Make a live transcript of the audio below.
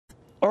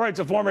All right,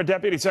 so former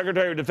Deputy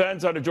Secretary of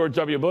Defense under George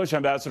W. Bush,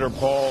 Ambassador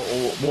Paul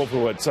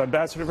Wolfowitz.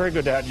 Ambassador, very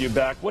good to have you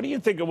back. What do you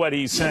think of what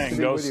he's saying?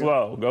 Go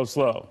slow, go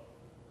slow.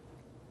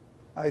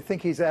 I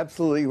think he's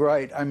absolutely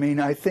right. I mean,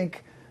 I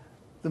think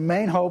the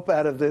main hope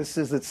out of this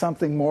is that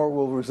something more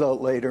will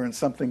result later and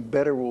something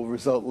better will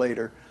result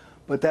later.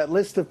 But that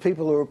list of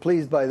people who are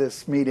pleased by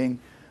this meeting,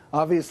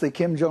 obviously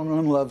Kim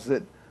Jong-un loves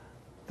it,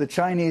 the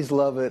Chinese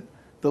love it,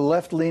 the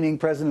left-leaning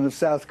president of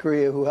South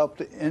Korea who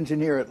helped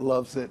engineer it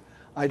loves it.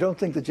 I don't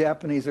think the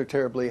Japanese are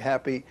terribly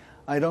happy.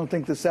 I don't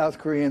think the South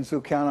Koreans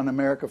who count on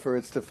America for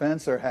its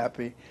defense are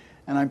happy.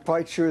 And I'm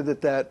quite sure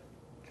that that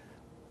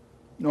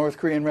North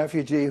Korean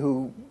refugee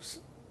who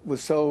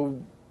was so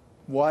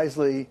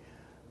wisely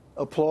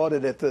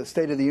applauded at the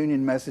State of the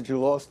Union message, who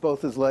lost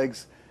both his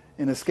legs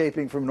in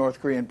escaping from North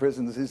Korean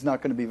prisons, is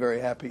not going to be very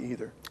happy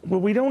either.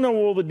 Well, we don't know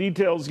all the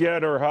details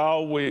yet or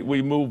how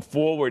we move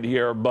forward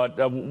here,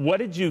 but what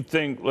did you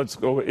think, let's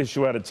go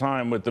issue at a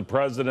time, with the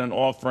president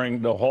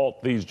offering to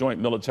halt these joint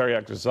military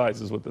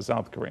exercises with the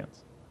South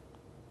Koreans?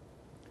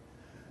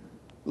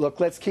 Look,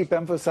 let's keep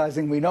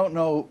emphasizing we don't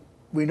know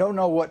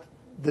what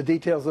the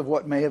details of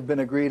what may have been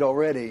agreed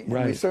already.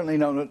 Right. And we certainly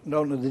don't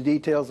know the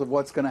details of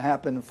what's going to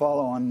happen in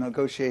follow-on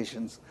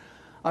negotiations.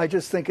 I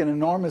just think an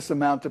enormous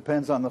amount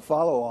depends on the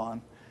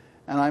follow-on,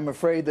 and I'm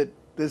afraid that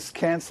this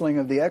canceling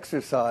of the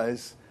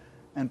exercise,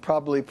 and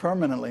probably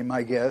permanently,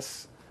 my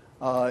guess,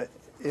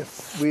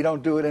 if we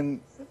don't do it in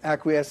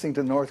acquiescing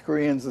to North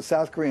Koreans, the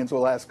South Koreans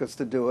will ask us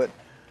to do it.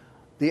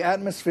 The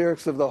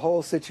atmospherics of the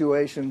whole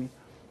situation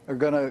are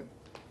going to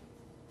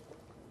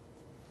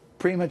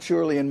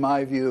prematurely, in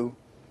my view,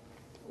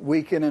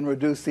 weaken and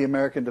reduce the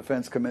American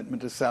defense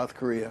commitment to South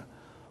Korea.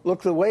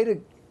 Look, the way to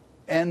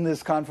end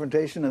this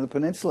confrontation in the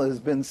peninsula has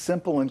been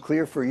simple and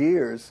clear for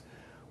years,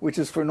 which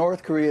is for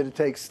North Korea to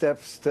take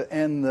steps to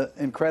end the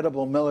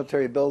incredible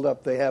military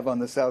buildup they have on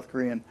the South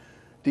Korean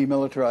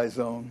demilitarized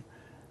zone.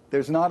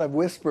 There's not a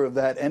whisper of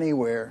that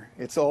anywhere.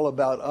 It's all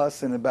about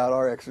us and about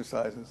our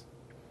exercises.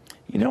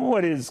 You know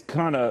what is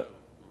kind of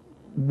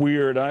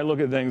weird? I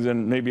look at things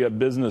in maybe a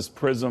business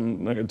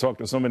prism. I talk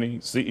to so many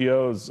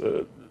CEOs,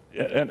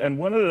 and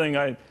one of the things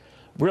I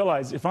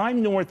realize, if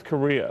I'm North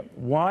Korea,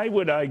 why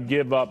would I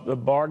give up the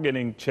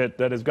bargaining chit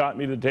that has got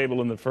me to the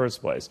table in the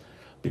first place?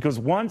 Because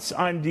once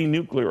I'm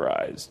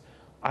denuclearized,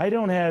 I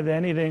don't have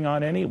anything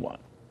on anyone.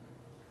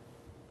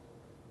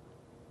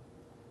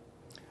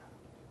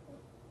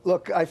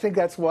 Look, I think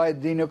that's why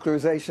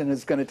denuclearization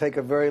is going to take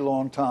a very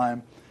long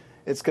time.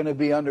 It's going to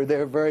be under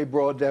their very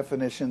broad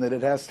definition that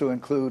it has to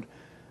include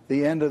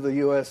the end of the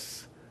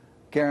U.S.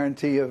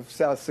 guarantee of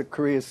South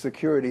Korea's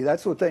security.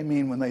 That's what they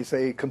mean when they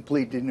say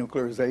complete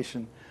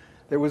denuclearization.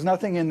 There was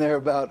nothing in there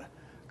about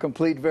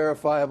complete,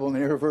 verifiable, and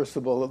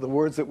irreversible, the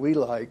words that we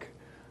like.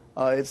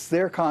 It's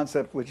their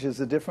concept, which is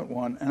a different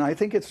one. And I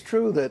think it's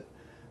true that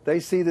they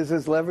see this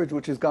as leverage,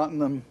 which has gotten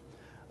them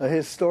a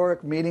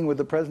historic meeting with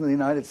the President of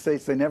the United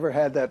States. They never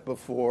had that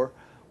before,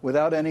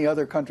 without any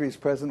other countries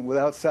present,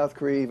 without South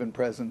Korea even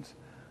present,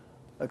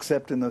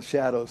 except in the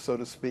shadows, so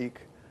to speak.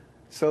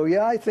 So,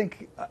 yeah, I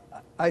think,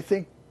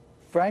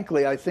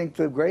 frankly, I think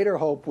the greater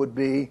hope would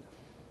be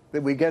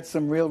that we get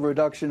some real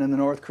reduction in the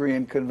North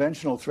Korean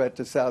conventional threat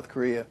to South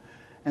Korea,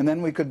 and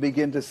then we could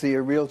begin to see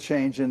a real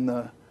change in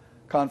the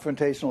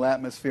confrontational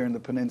atmosphere in the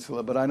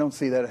peninsula. But I don't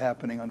see that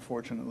happening,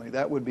 unfortunately.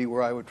 That would be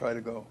where I would try to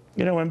go.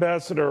 You know,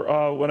 Ambassador,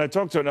 when I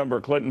talked to a number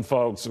of Clinton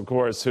folks, of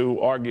course, who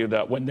argue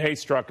that when they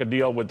struck a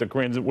deal with the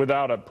Koreans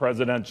without a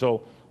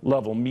presidential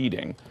level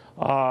meeting,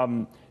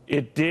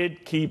 it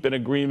did keep an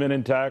agreement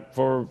intact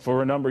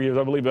for a number of years,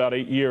 I believe about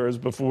 8 years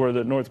before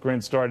the North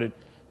Koreans started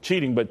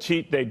cheating. But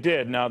cheat they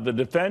did. Now, the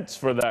defense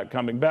for that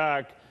coming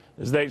back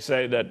is they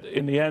say that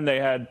in the end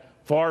they had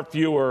far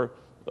fewer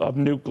of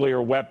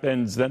nuclear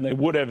weapons than they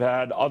would have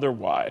had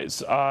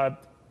otherwise.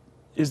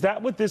 Is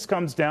that what this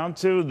comes down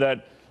to,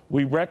 that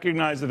we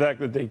recognize the fact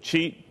that they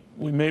cheat,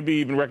 we maybe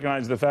even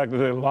recognize the fact that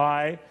they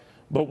lie,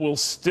 but we'll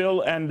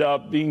still end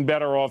up being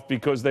better off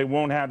because they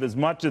won't have as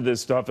much of this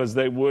stuff as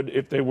they would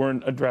if they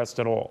weren't addressed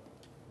at all?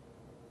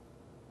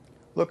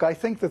 Look, I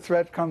think the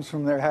threat comes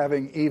from their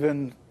having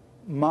even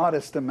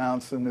modest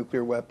amounts of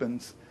nuclear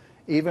weapons,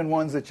 even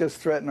ones that just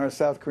threaten our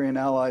South Korean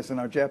allies and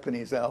our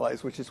Japanese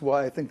allies, which is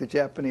why I think the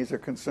Japanese are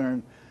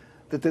concerned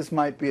that this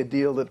might be a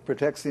deal that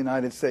protects the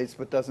United States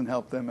but doesn't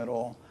help them at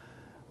all.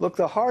 Look,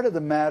 the heart of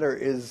the matter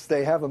is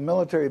they have a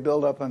military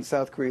buildup on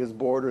South Korea's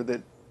border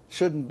that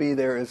shouldn't be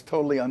there, is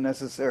totally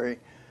unnecessary,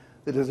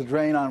 that is a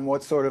drain on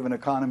what sort of an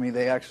economy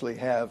they actually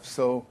have.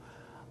 So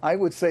I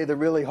would say the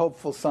really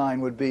hopeful sign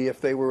would be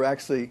if they were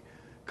actually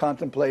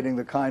contemplating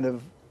the kind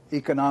of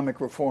economic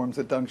reforms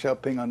that Deng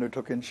Xiaoping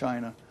undertook in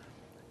China.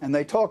 And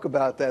they talk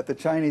about that. The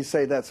Chinese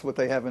say that's what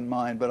they have in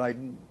mind, but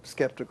I'm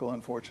skeptical,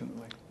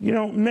 unfortunately. You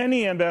know,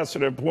 many,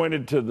 Ambassador,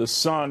 pointed to the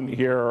son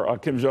here,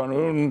 Kim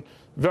Jong-un,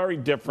 very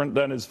different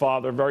than his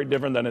father, very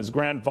different than his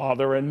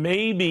grandfather, and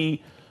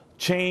maybe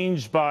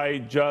changed by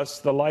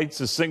just the lights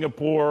of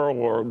Singapore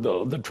or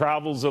the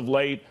travels of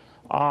late,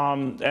 you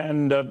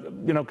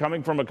know,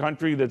 coming from a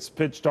country that's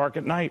pitch dark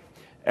at night.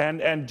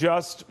 and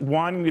just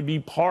wanting to be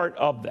part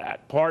of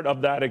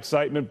that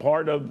excitement,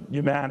 part of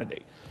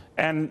humanity.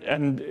 And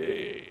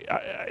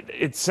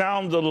it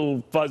sounds a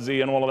little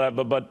fuzzy and all of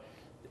that, but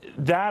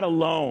that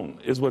alone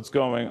is what's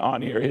going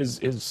on here. His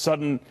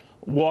sudden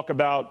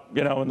walkabout,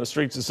 in the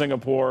streets of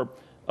Singapore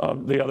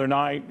the other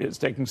night, is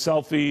taking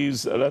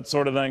selfies, that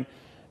sort of thing,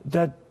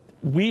 that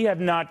we have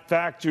not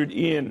factored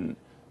in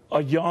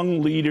a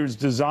young leader's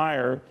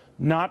desire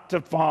not to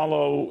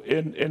follow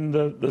in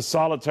the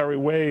solitary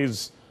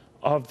ways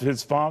of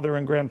his father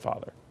and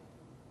grandfather.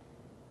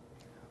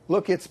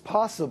 Look, it's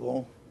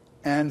possible,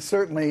 and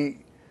certainly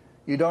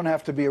you don't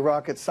have to be a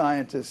rocket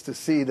scientist to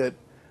see that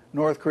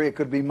North Korea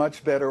could be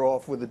much better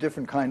off with a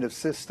different kind of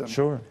system.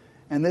 Sure.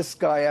 And this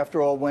guy,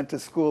 after all, went to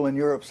school in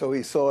Europe, so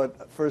he saw it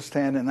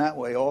firsthand in that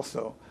way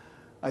also.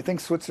 I think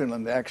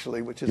Switzerland,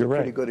 actually, which is a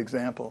pretty good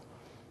example.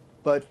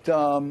 But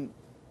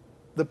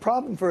the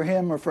problem for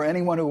him, or for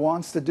anyone who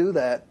wants to do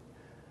that,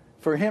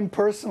 for him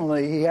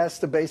personally, he has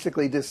to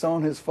basically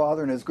disown his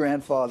father and his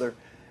grandfather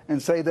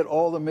and say that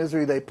all the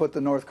misery they put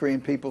the North Korean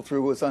people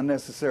through was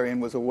unnecessary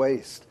and was a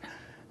waste.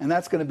 And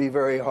that's going to be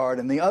very hard.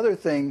 And the other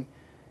thing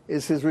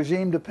is his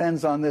regime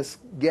depends on this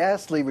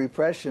ghastly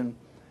repression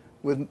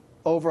with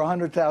over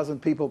 100,000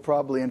 people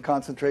probably in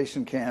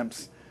concentration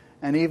camps.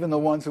 And even the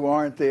ones who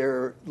aren't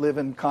there live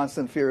in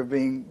constant fear of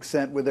being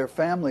sent with their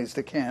families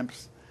to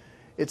camps.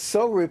 It's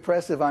so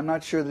repressive, I'm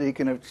not sure that he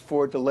can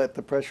afford to let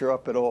the pressure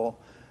up at all,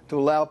 to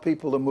allow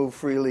people to move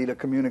freely, to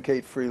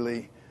communicate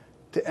freely,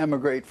 to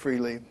emigrate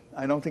freely.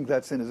 I don't think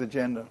that's in his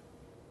agenda.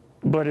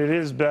 But it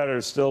is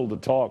better still to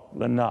talk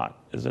than not,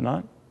 is it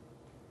not?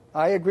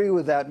 I agree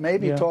with that.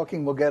 Maybe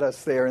talking will get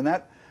us there. And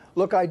that,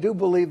 look, I do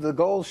believe the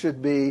goal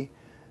should be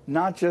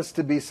not just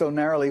to be so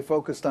narrowly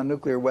focused on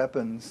nuclear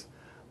weapons,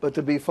 but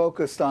to be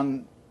focused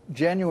on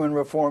genuine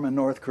reform in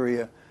North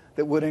Korea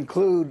that would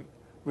include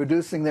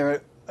reducing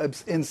their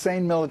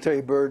insane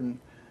military burden.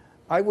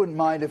 I wouldn't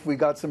mind if we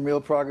got some real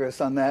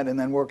progress on that and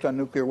then worked on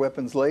nuclear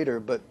weapons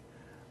later, but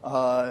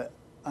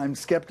I'm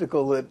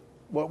skeptical that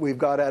what we've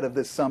got out of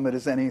this summit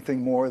is anything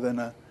more than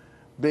a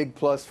big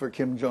plus for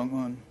Kim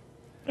Jong-un,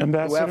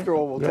 who, after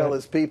all, will tell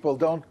his people,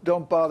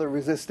 don't bother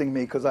resisting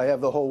me because I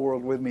have the whole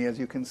world with me, as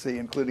you can see,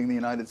 including the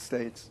United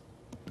States.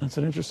 That's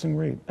an interesting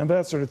read.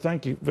 Ambassador,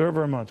 thank you very,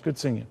 very much. Good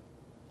seeing you.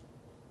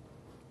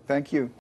 Thank you.